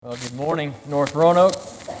Well, good morning, North Roanoke.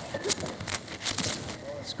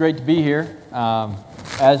 It's great to be here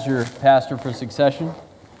as your pastor for Succession,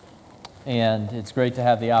 and it's great to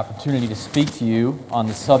have the opportunity to speak to you on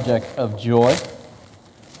the subject of joy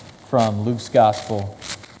from Luke's Gospel,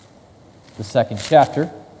 the second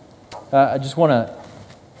chapter. I just want to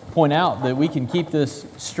point out that we can keep this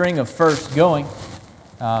string of firsts going.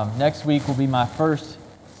 Next week will be my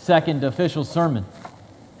second official sermon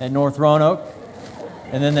at North Roanoke.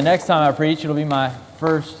 And then the next time I preach, it'll be my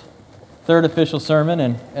third official sermon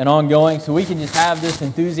and ongoing. So we can just have this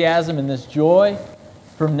enthusiasm and this joy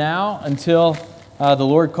from now until the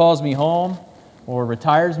Lord calls me home or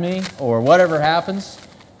retires me or whatever happens.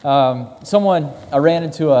 I ran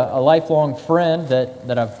into a lifelong friend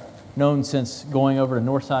that I've known since going over to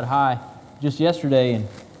Northside High just yesterday. And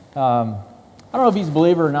I don't know if he's a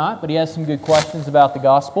believer or not, but he has some good questions about the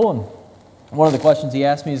gospel. And one of the questions he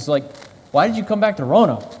asked me is like, why did you come back to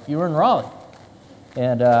Roanoke? You were in Raleigh.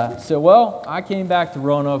 And I came back to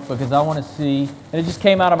Roanoke because I want to see, and it just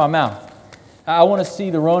came out of my mouth, I want to see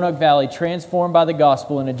the Roanoke Valley transformed by the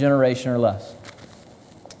gospel in a generation or less.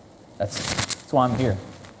 That's why I'm here.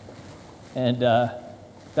 And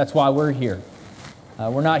that's why we're here.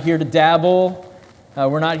 We're not here to dabble.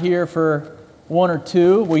 We're not here for one or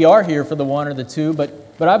two. We are here for the one or the two, but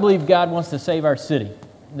I believe God wants to save our city,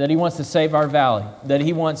 that He wants to save our valley, that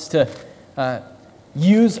He wants to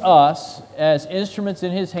use us as instruments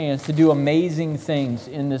in His hands to do amazing things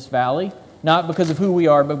in this valley, not because of who we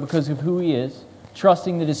are, but because of who He is,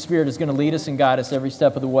 trusting that His Spirit is going to lead us and guide us every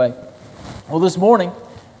step of the way. Well, this morning,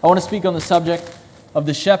 I want to speak on the subject of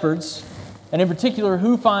the shepherds, and in particular,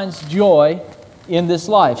 who finds joy in this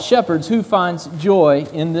life. Shepherds, who finds joy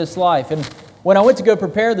in this life. And when I went to go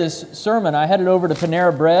prepare this sermon, I headed over to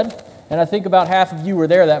Panera Bread, and I think about half of you were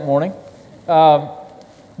there that morning.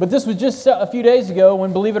 But this was just a few days ago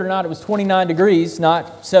when, believe it or not, it was 29 degrees,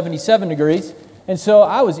 not 77 degrees. And so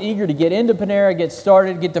I was eager to get into Panera, get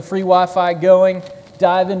started, get the free Wi-Fi going,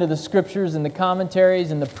 dive into the scriptures and the commentaries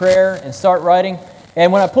and the prayer and start writing.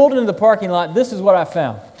 And when I pulled into the parking lot, this is what I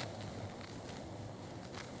found.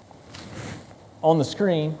 On the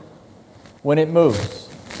screen, when it moves.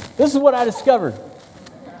 This is what I discovered.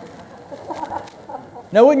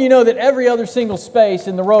 Now, wouldn't you know that every other single space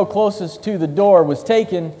in the row closest to the door was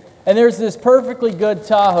taken, and there's this perfectly good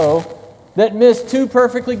Tahoe that missed two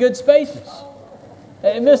perfectly good spaces.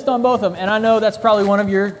 It missed on both of them, and I know that's probably one of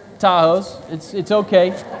your Tahoes. It's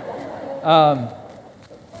okay.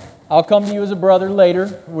 I'll come to you as a brother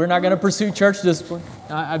later. We're not going to pursue church discipline.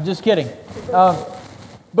 I'm just kidding.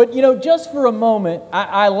 But, just for a moment,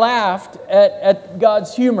 I laughed at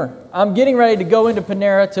God's humor. I'm getting ready to go into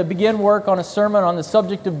Panera to begin work on a sermon on the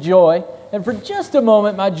subject of joy. And for just a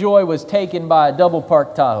moment, my joy was taken by a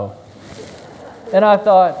double-parked Tahoe. And I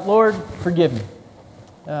thought, Lord, forgive me.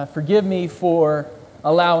 Forgive me for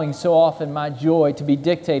allowing so often my joy to be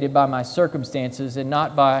dictated by my circumstances and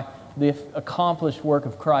not by the accomplished work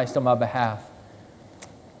of Christ on my behalf.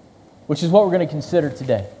 Which is what we're going to consider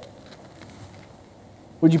today.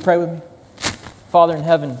 Would you pray with me? Father in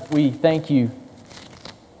heaven, we thank you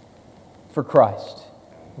for Christ.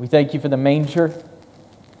 We thank you for the manger.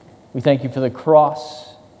 We thank you for the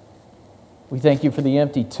cross. We thank you for the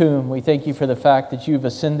empty tomb. We thank you for the fact that you've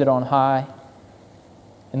ascended on high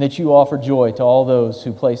and that you offer joy to all those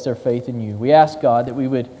who place their faith in you. We ask, God, that we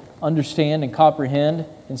would understand and comprehend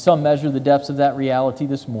in some measure the depths of that reality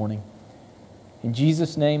this morning. In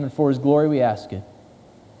Jesus' name and for His glory we ask it.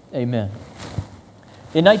 Amen.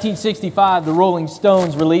 In 1965, the Rolling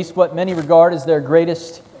Stones released what many regard as their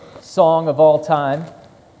greatest song of all time,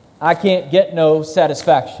 I Can't Get No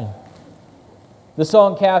Satisfaction. The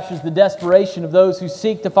song captures the desperation of those who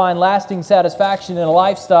seek to find lasting satisfaction in a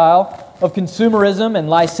lifestyle of consumerism and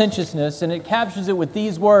licentiousness, and it captures it with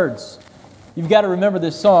these words. You've got to remember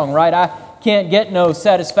this song, right? I can't get no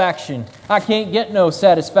satisfaction. I can't get no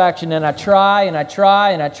satisfaction, and I try, and I try,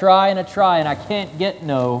 and I try, and I try, and I can't get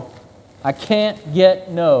no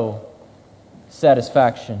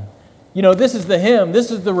satisfaction. This is the hymn,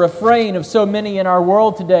 this is the refrain of so many in our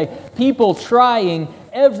world today. People trying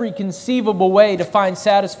every conceivable way to find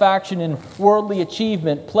satisfaction in worldly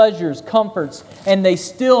achievement, pleasures, comforts, and they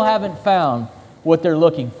still haven't found what they're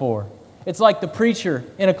looking for. It's like the preacher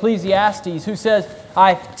in Ecclesiastes who says,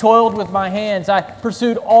 I toiled with my hands. I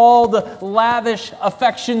pursued all the lavish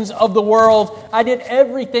affections of the world. I did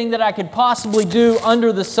everything that I could possibly do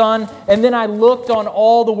under the sun. And then I looked on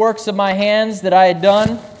all the works of my hands that I had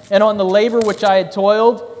done and on the labor which I had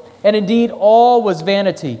toiled. And indeed, all was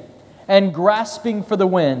vanity and grasping for the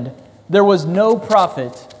wind. There was no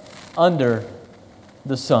profit under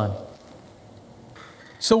the sun.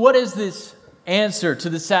 So what is this answer to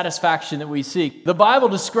the satisfaction that we seek? The Bible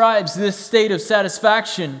describes this state of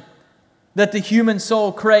satisfaction that the human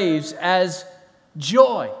soul craves as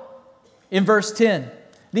joy. In verse 10,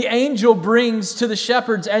 the angel brings to the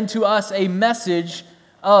shepherds and to us a message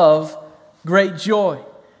of great joy.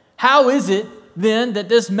 How is it then that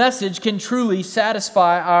this message can truly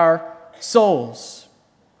satisfy our souls?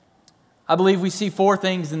 I believe we see four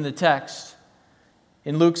things in the text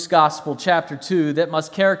in Luke's Gospel, chapter 2, that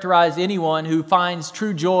must characterize anyone who finds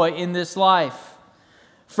true joy in this life.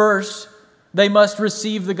 First, they must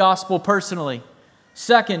receive the gospel personally.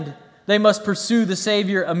 Second, they must pursue the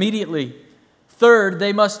Savior immediately. Third,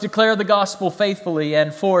 they must declare the gospel faithfully.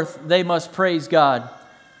 And fourth, they must praise God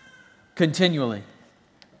continually.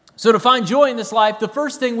 So to find joy in this life, the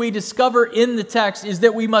first thing we discover in the text is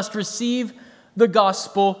that we must receive the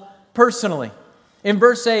gospel personally. In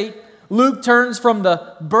verse 8, Luke turns from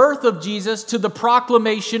the birth of Jesus to the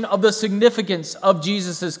proclamation of the significance of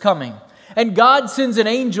Jesus' coming. And God sends an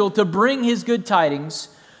angel to bring his good tidings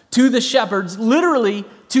to the shepherds, literally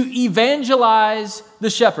to evangelize the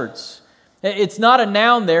shepherds. It's not a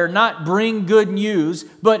noun there, not bring good news,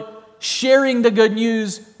 but sharing the good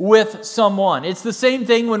news with someone. It's the same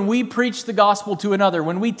thing when we preach the gospel to another.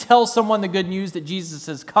 When we tell someone the good news that Jesus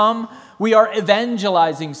has come, we are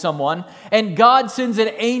evangelizing someone. And God sends an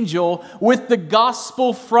angel with the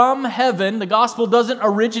gospel from heaven. The gospel doesn't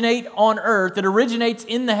originate on earth. It originates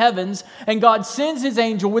in the heavens. And God sends his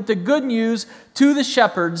angel with the good news to the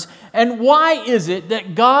shepherds. And why is it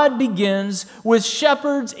that God begins with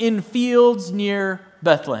shepherds in fields near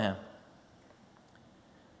Bethlehem?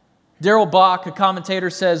 Darrell Bock, a commentator,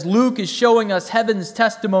 says, Luke is showing us heaven's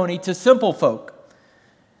testimony to simple folk.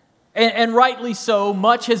 And rightly so,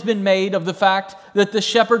 much has been made of the fact that the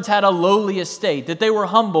shepherds had a lowly estate, that they were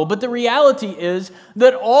humble. But the reality is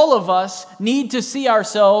that all of us need to see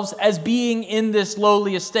ourselves as being in this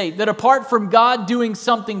lowly estate, that apart from God doing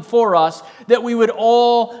something for us, that we would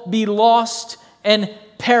all be lost and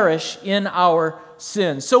perish in our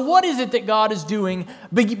sins. So what is it that God is doing,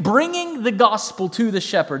 bringing the gospel to the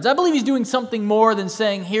shepherds? I believe he's doing something more than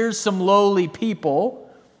saying, here's some lowly people.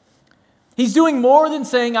 He's doing more than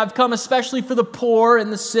saying, I've come especially for the poor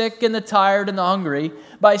and the sick and the tired and the hungry,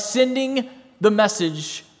 by sending the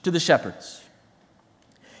message to the shepherds.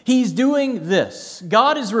 He's doing this.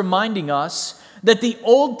 God is reminding us that the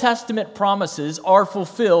Old Testament promises are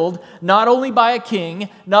fulfilled not only by a king,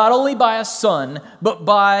 not only by a son, but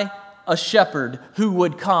by a shepherd who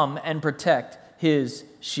would come and protect his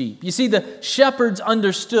sheep. You see, the shepherds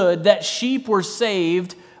understood that sheep were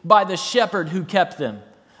saved by the shepherd who kept them.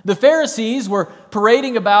 The Pharisees were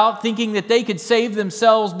parading about thinking that they could save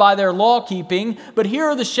themselves by their law keeping, but here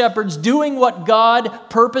are the shepherds doing what God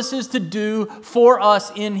purposes to do for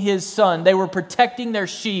us in his Son. They were protecting their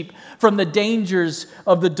sheep from the dangers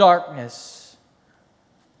of the darkness.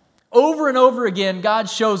 Over and over again, God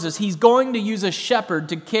shows us he's going to use a shepherd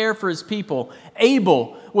to care for his people.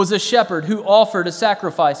 Abel was a shepherd who offered a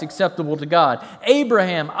sacrifice acceptable to God.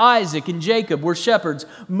 Abraham, Isaac, and Jacob were shepherds.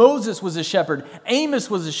 Moses was a shepherd. Amos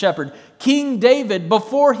was a shepherd. King David,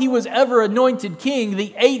 before he was ever anointed king,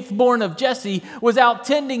 the eighth born of Jesse, was out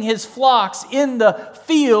tending his flocks in the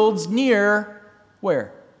fields near,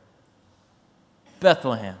 where?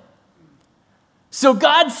 Bethlehem. So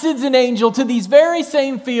God sends an angel to these very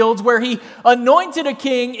same fields where he anointed a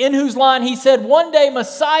king in whose line he said one day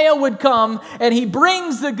Messiah would come, and he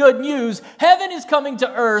brings the good news. Heaven is coming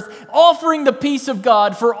to earth, offering the peace of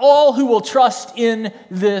God for all who will trust in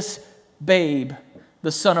this babe,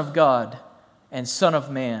 the Son of God and Son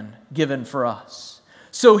of Man, given for us.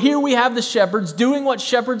 So here we have the shepherds doing what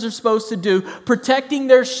shepherds are supposed to do, protecting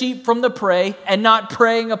their sheep from the prey and not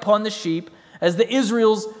preying upon the sheep, as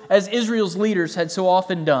Israel's leaders had so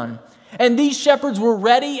often done. And these shepherds were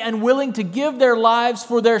ready and willing to give their lives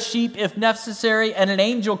for their sheep if necessary. And an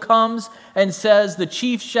angel comes and says, the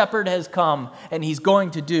chief shepherd has come, and he's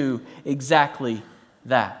going to do exactly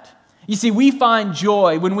that. You see, we find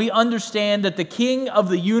joy when we understand that the King of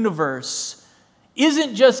the universe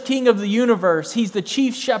isn't just King of the universe. He's the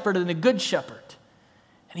chief shepherd and the good shepherd.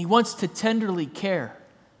 And he wants to tenderly care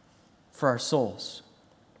for our souls.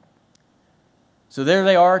 So there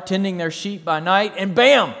they are, tending their sheep by night, and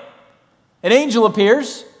bam, an angel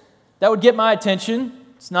appears. That would get my attention.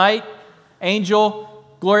 It's night, angel,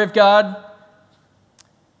 glory of God.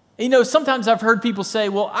 You know, sometimes I've heard people say,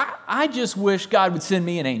 well, I just wish God would send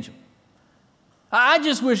me an angel. I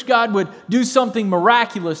just wish God would do something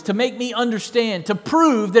miraculous to make me understand, to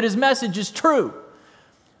prove that his message is true.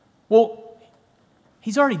 Well,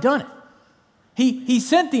 he's already done it. He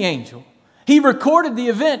sent the angel. He recorded the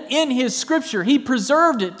event in His Scripture. He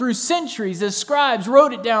preserved it through centuries as scribes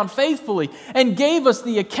wrote it down faithfully and gave us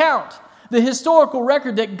the account, the historical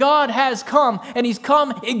record that God has come, and He's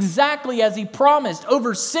come exactly as He promised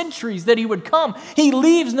over centuries that He would come. He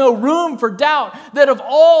leaves no room for doubt that of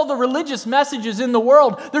all the religious messages in the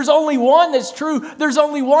world, there's only one that's true. There's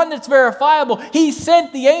only one that's verifiable. He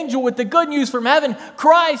sent the angel with the good news from heaven.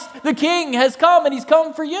 Christ, the King, has come, and He's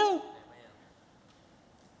come for you.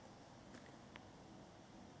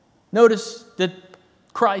 Notice that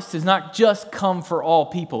Christ has not just come for all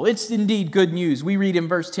people. It's indeed good news. We read in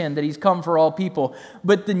verse 10 that He's come for all people.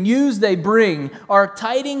 But the news they bring are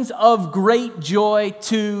tidings of great joy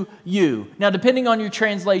to you. Now, depending on your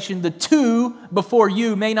translation, the "to" before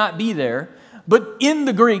 "you" may not be there. But in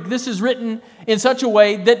the Greek, this is written in such a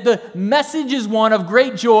way that the message is one of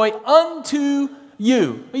great joy unto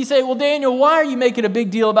you. You say, well, Daniel, why are you making a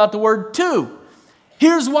big deal about the word "to"?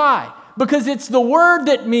 Here's why. Because it's the word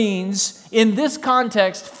that means, in this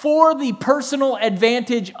context, for the personal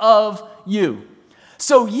advantage of you.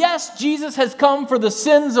 So yes, Jesus has come for the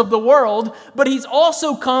sins of the world, but He's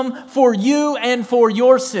also come for you and for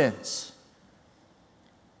your sins.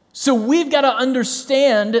 So we've got to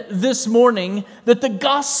understand this morning that the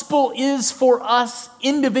gospel is for us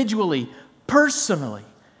individually, personally.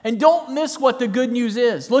 And don't miss what the good news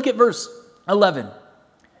is. Look at verse 11.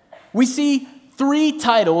 We see 3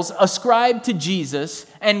 titles ascribed to Jesus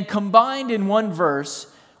and combined in one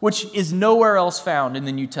verse, which is nowhere else found in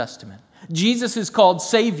the New Testament. Jesus is called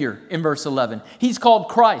Savior in verse 11. He's called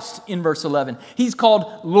Christ in verse 11. He's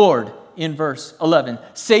called Lord in verse 11.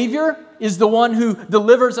 Savior is the one who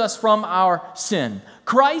delivers us from our sin.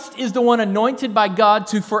 Christ is the one anointed by God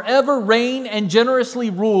to forever reign and generously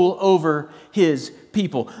rule over His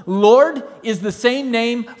people. Lord is the same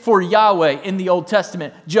name for Yahweh in the Old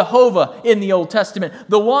Testament, Jehovah in the Old Testament.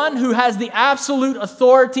 The one who has the absolute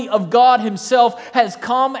authority of God Himself has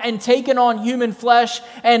come and taken on human flesh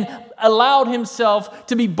and allowed Himself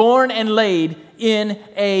to be born and laid in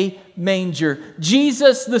a manger.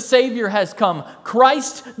 Jesus the Savior has come.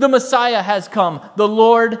 Christ the Messiah has come. The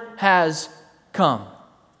Lord has come.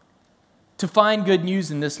 To find good news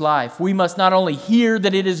in this life, we must not only hear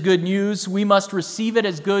that it is good news, we must receive it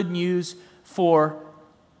as good news for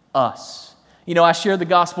us. You know, I share the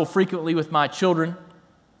gospel frequently with my children,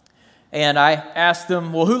 and I ask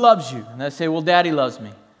them, well, who loves you? And they say, well, Daddy loves me.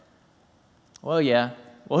 Well, yeah.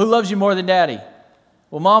 Well, who loves you more than Daddy?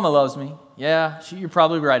 Well, Mama loves me. Yeah, you're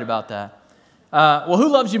probably right about that. Well, who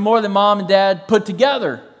loves you more than Mom and Dad put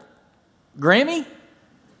together? Grammy?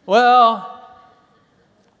 Well,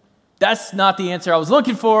 that's not the answer I was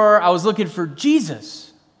looking for. I was looking for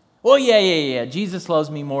Jesus. Well, yeah. Jesus loves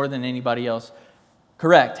me more than anybody else.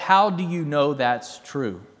 Correct. How do you know that's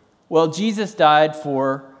true? Well, Jesus died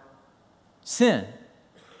for sin.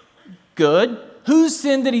 Good. Whose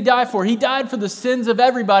sin did He die for? He died for the sins of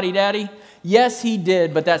everybody, Daddy. Yes, He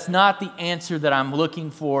did, but that's not the answer that I'm looking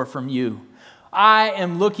for from you. I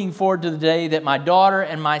am looking forward to the day that my daughter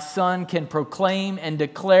and my son can proclaim and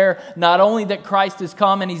declare not only that Christ has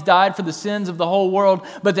come and He's died for the sins of the whole world,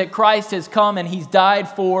 but that Christ has come and He's died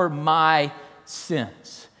for my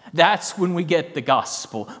sins. That's when we get the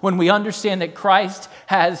gospel, when we understand that Christ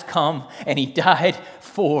has come and He died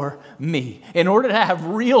for me. In order to have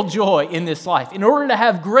real joy in this life, in order to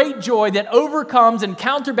have great joy that overcomes and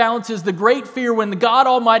counterbalances the great fear when the God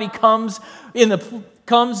Almighty comes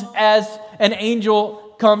as an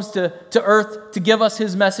angel comes to earth to give us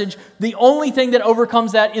His message. The only thing that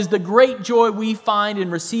overcomes that is the great joy we find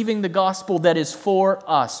in receiving the gospel that is for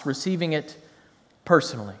us, receiving it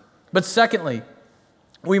personally. But secondly,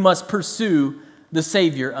 we must pursue the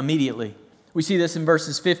Savior immediately. We see this in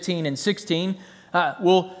verses 15 and 16.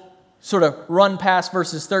 We'll sort of run past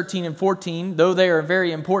verses 13 and 14, though they are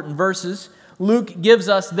very important verses. Luke gives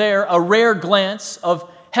us there a rare glance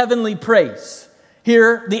of heavenly praise.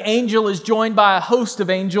 Here, the angel is joined by a host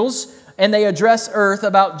of angels, and they address earth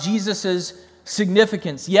about Jesus'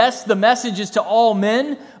 significance. Yes, the message is to all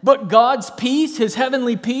men, but God's peace, His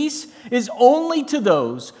heavenly peace, is only to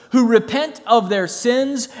those who repent of their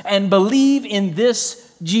sins and believe in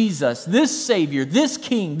this Jesus, this Savior, this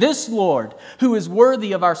King, this Lord, who is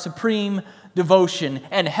worthy of our supreme devotion.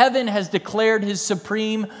 And heaven has declared His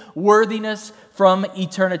supreme worthiness from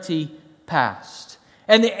eternity past.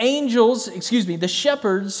 And the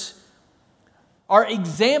shepherds are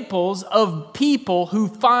examples of people who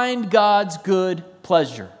find God's good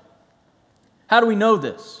pleasure. How do we know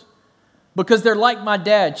this? Because they're like my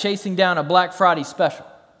dad chasing down a Black Friday special.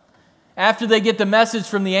 After they get the message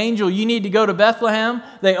from the angel, you need to go to Bethlehem,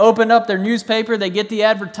 they open up their newspaper, they get the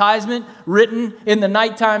advertisement written in the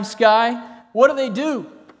nighttime sky. what do?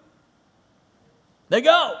 They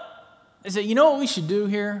go. They say, you know what we should do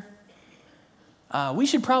here? We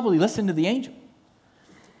should probably listen to the angel.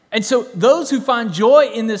 And so those who find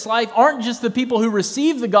joy in this life aren't just the people who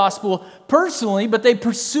receive the gospel personally, but they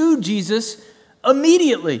pursue Jesus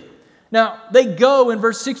immediately. Now, they go in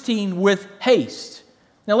verse 16 with haste.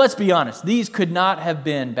 Now, let's be honest. These could not have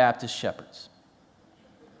been Baptist shepherds.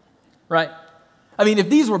 Right? I mean, if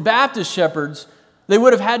these were Baptist shepherds, they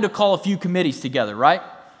would have had to call a few committees together, right?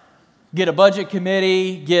 Get a budget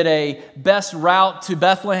committee, get a best route to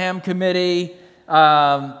Bethlehem committee,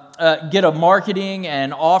 get a marketing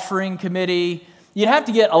and offering committee. You'd have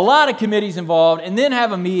to get a lot of committees involved and then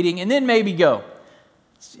have a meeting and then maybe go.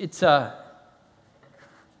 It's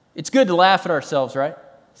good to laugh at ourselves, right?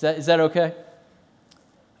 Is that okay?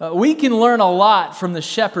 We can learn a lot from the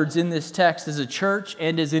shepherds in this text as a church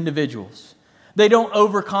and as individuals. They don't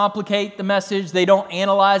overcomplicate the message. They don't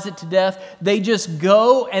analyze it to death. They just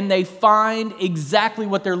go and they find exactly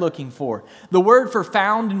what they're looking for. The word for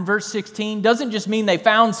found in verse 16 doesn't just mean they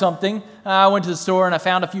found something. I went to the store and I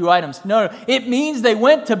found a few items. No, it means they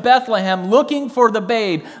went to Bethlehem looking for the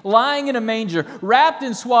babe, lying in a manger, wrapped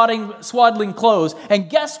in swaddling clothes. And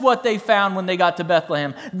guess what they found when they got to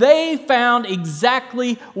Bethlehem? They found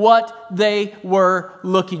exactly what they were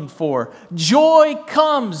looking for. Joy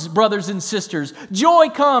comes, brothers and sisters. Joy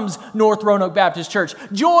comes, North Roanoke Baptist Church.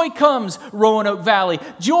 Joy comes, Roanoke Valley.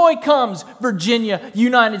 Joy comes, Virginia,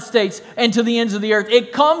 United States, and to the ends of the earth.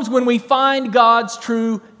 It comes when we find God's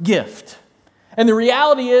true gift. And the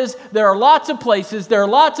reality is there are lots of places, there are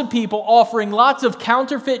lots of people offering lots of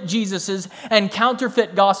counterfeit Jesuses and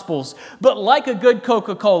counterfeit gospels. But like a good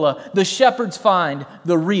Coca-Cola, the shepherds find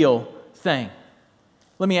the real thing.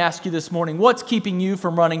 Let me ask you this morning, what's keeping you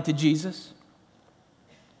from running to Jesus?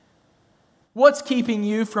 What's keeping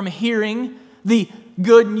you from hearing the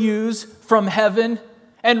good news from heaven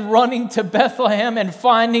and running to Bethlehem and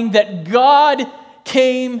finding that God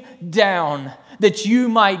came down that you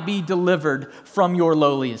might be delivered from your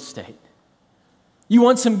lowly estate? You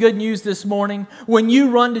want some good news this morning? When you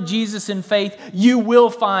run to Jesus in faith, you will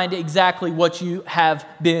find exactly what you have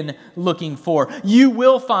been looking for. You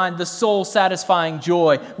will find the soul-satisfying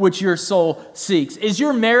joy which your soul seeks. Is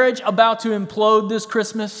your marriage about to implode this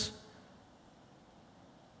Christmas?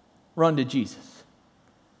 Run to Jesus.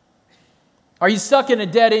 Are you stuck in a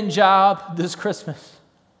dead-end job this Christmas?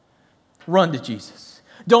 Run to Jesus.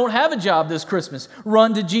 Don't have a job this Christmas.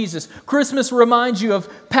 Run to Jesus. Christmas reminds you of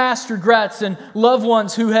past regrets and loved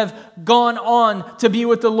ones who have gone on to be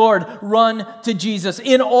with the Lord. Run to Jesus.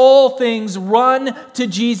 In all things, run to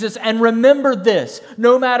Jesus. And remember this,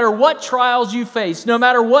 no matter what trials you face, no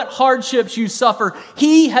matter what hardships you suffer,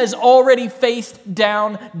 He has already faced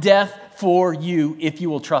down death for you if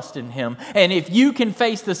you will trust in Him. And if you can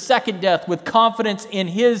face the second death with confidence in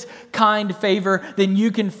His kind favor, then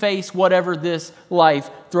you can face whatever this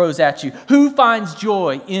life throws at you. Who finds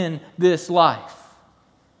joy in this life?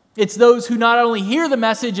 It's those who not only hear the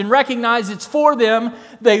message and recognize it's for them,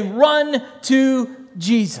 they run to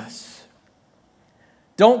Jesus.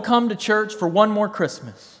 Don't come to church for one more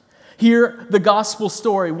Christmas. Hear the gospel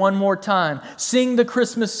story one more time. Sing the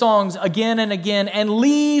Christmas songs again and again and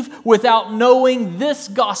leave without knowing this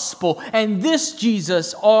gospel and this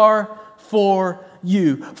Jesus are for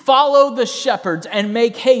you. Follow the shepherds and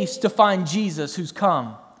make haste to find Jesus who's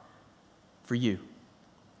come for you.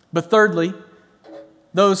 But thirdly,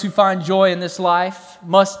 those who find joy in this life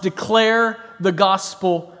must declare the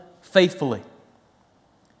gospel faithfully.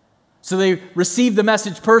 So they receive the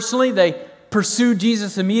message personally, they pursue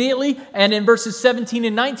Jesus immediately, and in verses 17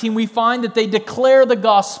 and 19, we find that they declare the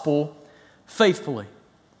gospel faithfully.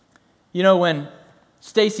 You know, when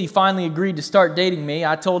Stacy finally agreed to start dating me,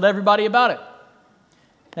 I told everybody about it.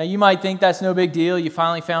 Now, you might think that's no big deal. You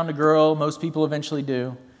finally found a girl. Most people eventually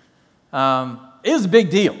do. It was a big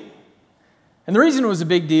deal. And the reason it was a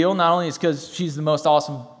big deal, not only is because she's the most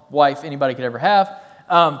awesome wife anybody could ever have,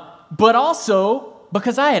 but also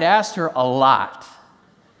because I had asked her a lot.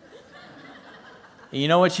 You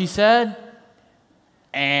know what she said?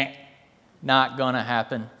 Not gonna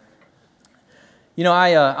happen. You know,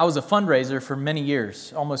 I was a fundraiser for many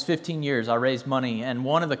years, almost 15 years. I raised money, and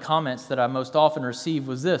one of the comments that I most often received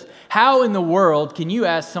was this: how in the world can you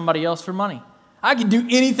ask somebody else for money? I can do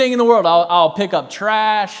anything in the world. I'll pick up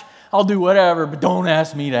trash, I'll do whatever, but don't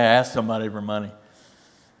ask me to ask somebody for money.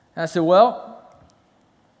 And I said, well,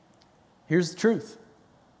 here's the truth.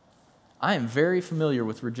 I am very familiar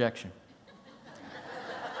with rejection.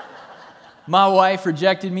 My wife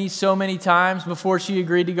rejected me so many times before she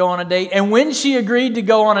agreed to go on a date. And when she agreed to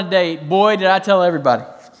go on a date, boy, did I tell everybody.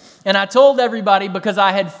 And I told everybody because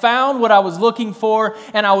I had found what I was looking for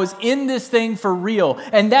and I was in this thing for real.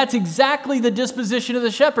 And that's exactly the disposition of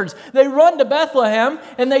the shepherds. They run to Bethlehem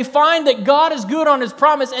and they find that God is good on His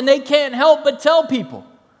promise and they can't help but tell people.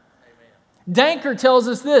 Danker tells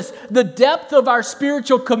us this: the depth of our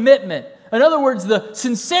spiritual commitment, in other words, the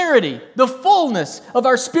sincerity, the fullness of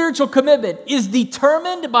our spiritual commitment is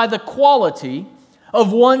determined by the quality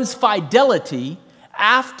of one's fidelity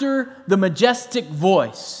after the majestic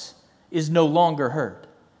voice is no longer heard.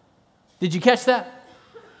 Did you catch that?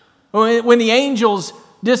 When the angels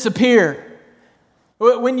disappear,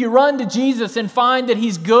 when you run to Jesus and find that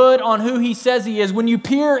He's good on who He says He is, when you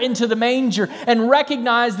peer into the manger and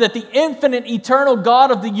recognize that the infinite, eternal God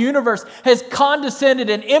of the universe has condescended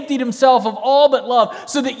and emptied Himself of all but love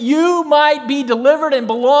so that you might be delivered and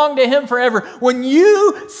belong to Him forever. When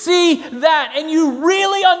you see that and you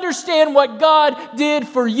really understand what God did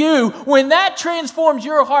for you, when that transforms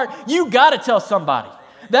your heart, you got to tell somebody.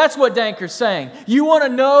 That's what Danker's saying. You want to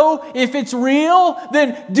know if it's real?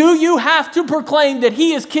 Then do you have to proclaim that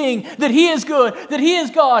He is King, that He is good, that He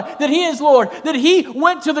is God, that He is Lord, that He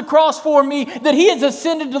went to the cross for me, that He has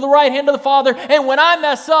ascended to the right hand of the Father, and when I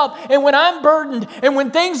mess up, and when I'm burdened, and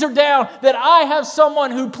when things are down, that I have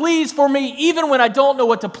someone who pleads for me even when I don't know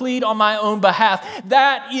what to plead on my own behalf.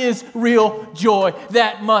 That is real joy.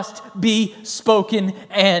 That must be spoken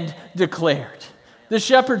and declared. The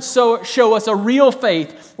shepherds show us a real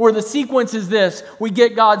faith where the sequence is this: we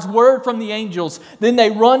get God's word from the angels, then they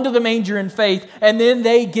run to the manger in faith, and then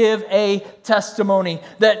they give a testimony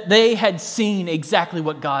that they had seen exactly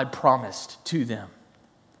what God promised to them.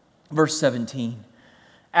 Verse 17,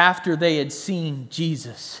 after they had seen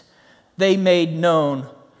Jesus, they made known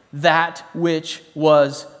that which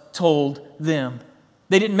was told them.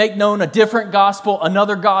 They didn't make known a different gospel,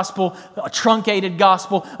 another gospel, a truncated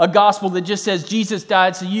gospel, a gospel that just says Jesus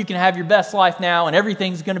died so you can have your best life now and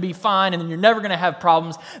everything's going to be fine and you're never going to have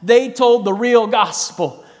problems. They told the real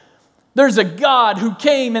gospel. There's a God who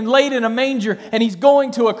came and laid in a manger and He's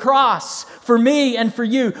going to a cross for me and for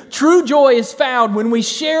you. True joy is found when we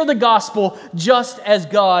share the gospel just as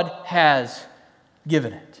God has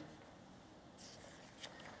given it.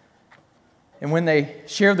 And when they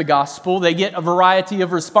share the gospel, they get a variety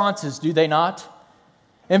of responses, do they not?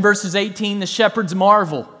 In verses 18, the shepherds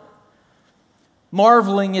marvel.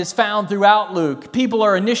 Marveling is found throughout Luke. People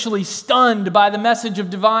are initially stunned by the message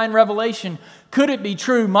of divine revelation. Could it be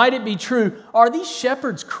true? Might it be true? Are these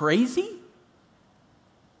shepherds crazy?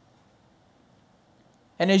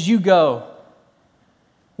 And as you go,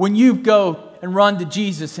 when you go and run to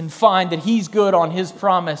Jesus and find that He's good on His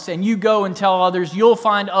promise, and you go and tell others, you'll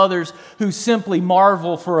find others who simply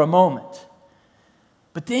marvel for a moment.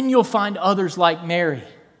 But then you'll find others like Mary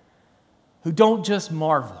who don't just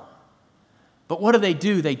marvel. But what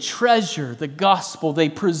do? They treasure the gospel, they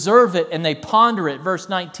preserve it, and they ponder it. Verse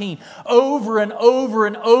 19, over and over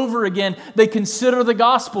and over again, they consider the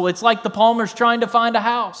gospel. It's like the Palmers trying to find a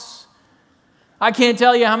house. I can't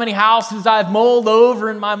tell you how many houses I've mulled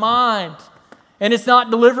over in my mind. And it's not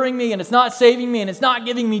delivering me, and it's not saving me, and it's not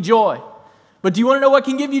giving me joy. But do you want to know what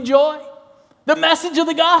can give you joy? The message of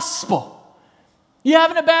the gospel. You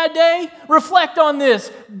having a bad day? Reflect on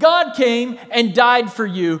this. God came and died for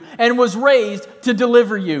you and was raised to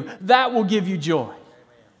deliver you. That will give you joy.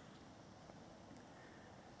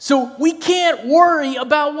 So we can't worry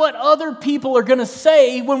about what other people are going to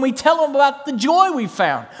say when we tell them about the joy we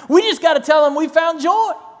found. We just got to tell them we found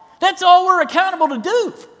joy. That's all we're accountable to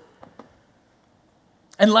do.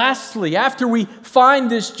 And lastly, after we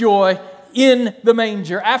find this joy in the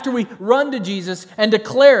manger, after we run to Jesus and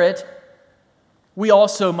declare it, we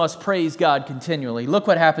also must praise God continually. Look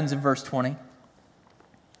what happens in verse 20.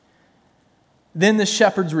 Then the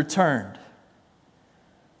shepherds returned,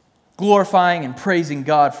 glorifying and praising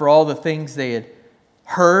God for all the things they had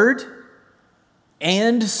heard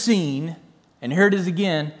and seen, and here it is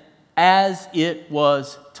again, as it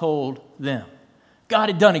was told them. God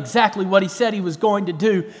had done exactly what He said He was going to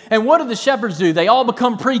do. And what do the shepherds do? They all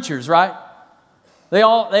become preachers, right? They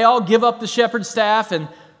all give up the shepherd staff and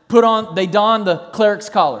they don the cleric's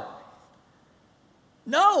collar.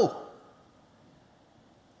 No.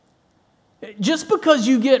 Just because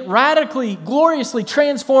you get radically, gloriously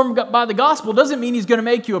transformed by the gospel doesn't mean He's going to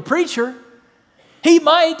make you a preacher. He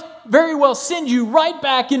might very well send you right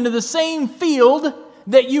back into the same field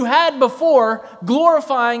that you had before,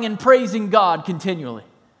 glorifying and praising God continually.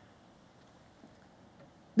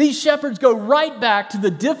 These shepherds go right back to the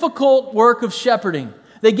difficult work of shepherding.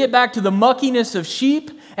 They get back to the muckiness of sheep,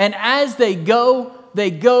 and as they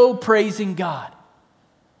go praising God.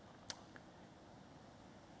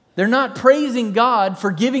 They're not praising God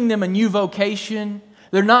for giving them a new vocation.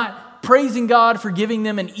 They're not praising God for giving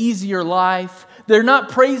them an easier life. They're not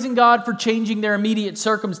praising God for changing their immediate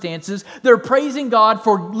circumstances. They're praising God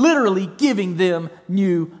for literally giving them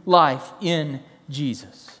new life in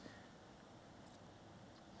Jesus.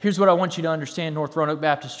 Here's what I want you to understand, North Roanoke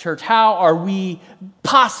Baptist Church. How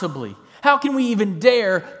can we even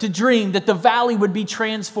dare to dream that the valley would be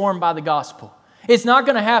transformed by the gospel? It's not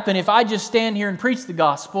going to happen if I just stand here and preach the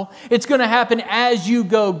gospel. It's going to happen as you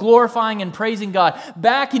go, glorifying and praising God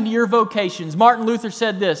back into your vocations. Martin Luther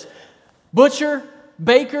said this: butcher,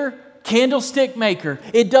 baker, candlestick maker.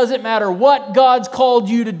 It doesn't matter what God's called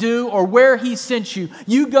you to do or where He sent you.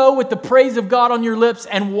 You go with the praise of God on your lips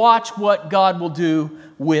and watch what God will do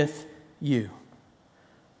with you.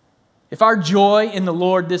 If our joy in the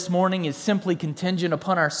Lord this morning is simply contingent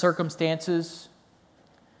upon our circumstances,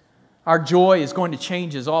 our joy is going to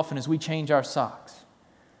change as often as we change our socks.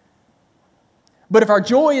 But if our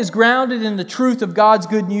joy is grounded in the truth of God's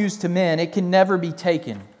good news to men, it can never be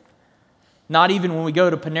taken. Not even when we go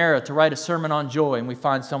to Panera to write a sermon on joy and we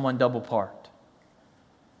find someone double parked.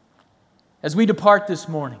 As we depart this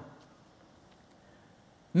morning,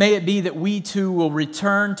 may it be that we too will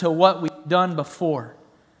return to what we've done before.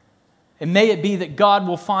 And may it be that God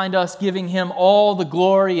will find us giving Him all the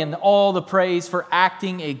glory and all the praise for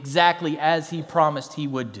acting exactly as He promised He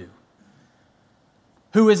would do.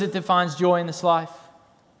 Who is it that finds joy in this life?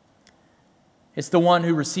 It's the one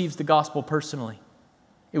who receives the gospel personally.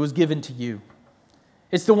 It was given to you.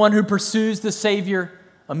 It's the one who pursues the Savior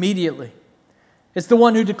immediately. It's the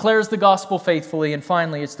one who declares the gospel faithfully. And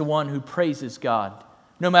finally, it's the one who praises God,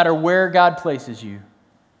 no matter where God places you,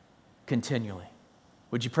 continually.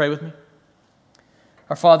 Would you pray with me?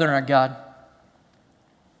 Our Father and our God,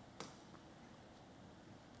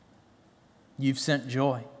 You've sent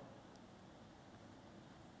joy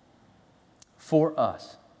for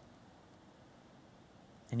us.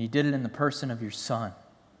 And You did it in the person of Your Son.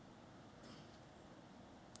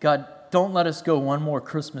 God, don't let us go one more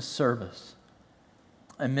Christmas service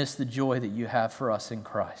and miss the joy that You have for us in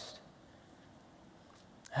Christ.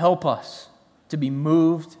 Help us to be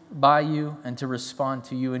moved by You and to respond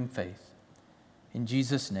to You in faith. In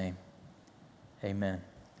Jesus' name, amen.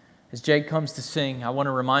 As Jake comes to sing, I want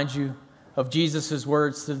to remind you of Jesus'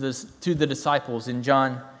 words to the disciples in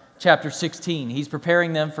John chapter 16. He's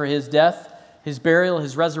preparing them for His death, His burial,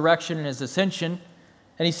 His resurrection, and His ascension.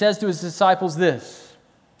 And He says to His disciples this: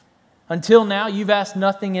 until now, you've asked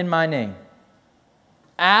nothing in My name.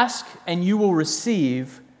 Ask and you will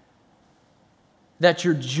receive, that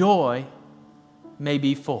your joy may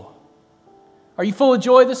be full. Are you full of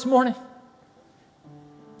joy this morning?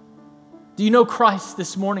 Do you know Christ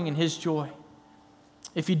this morning and His joy?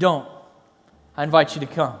 If you don't, I invite you to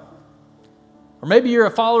come. Or maybe you're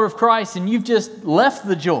a follower of Christ and you've just left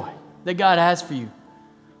the joy that God has for you.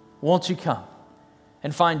 Won't you come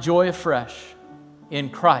and find joy afresh in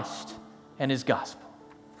Christ and His gospel?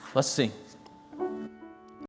 Let's sing.